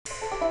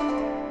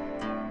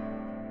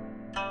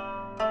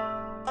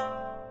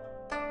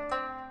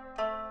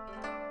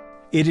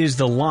It is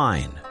the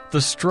line,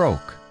 the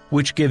stroke,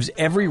 which gives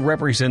every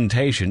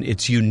representation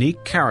its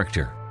unique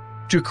character.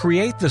 To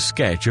create the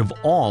sketch of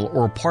all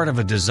or part of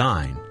a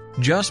design,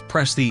 just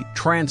press the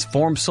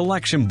Transform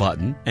Selection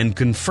button and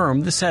confirm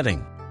the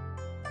setting.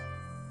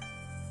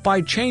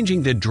 By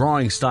changing the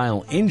Drawing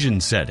Style Engine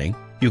setting,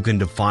 you can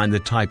define the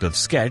type of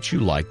sketch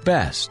you like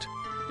best.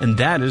 And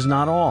that is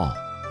not all.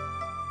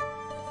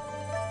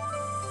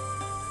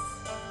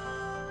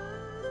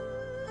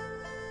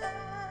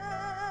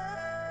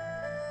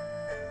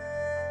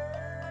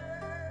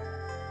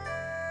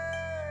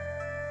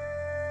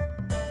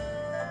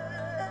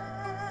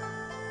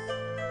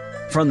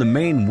 From the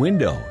main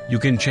window, you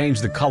can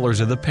change the colors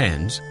of the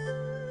pens,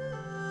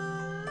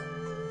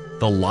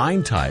 the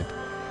line type,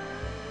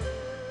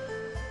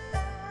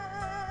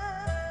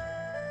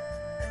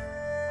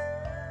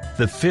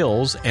 the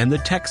fills, and the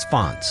text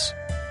fonts.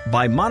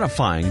 By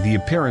modifying the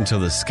appearance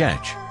of the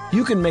sketch,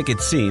 you can make it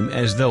seem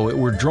as though it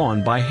were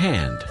drawn by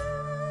hand.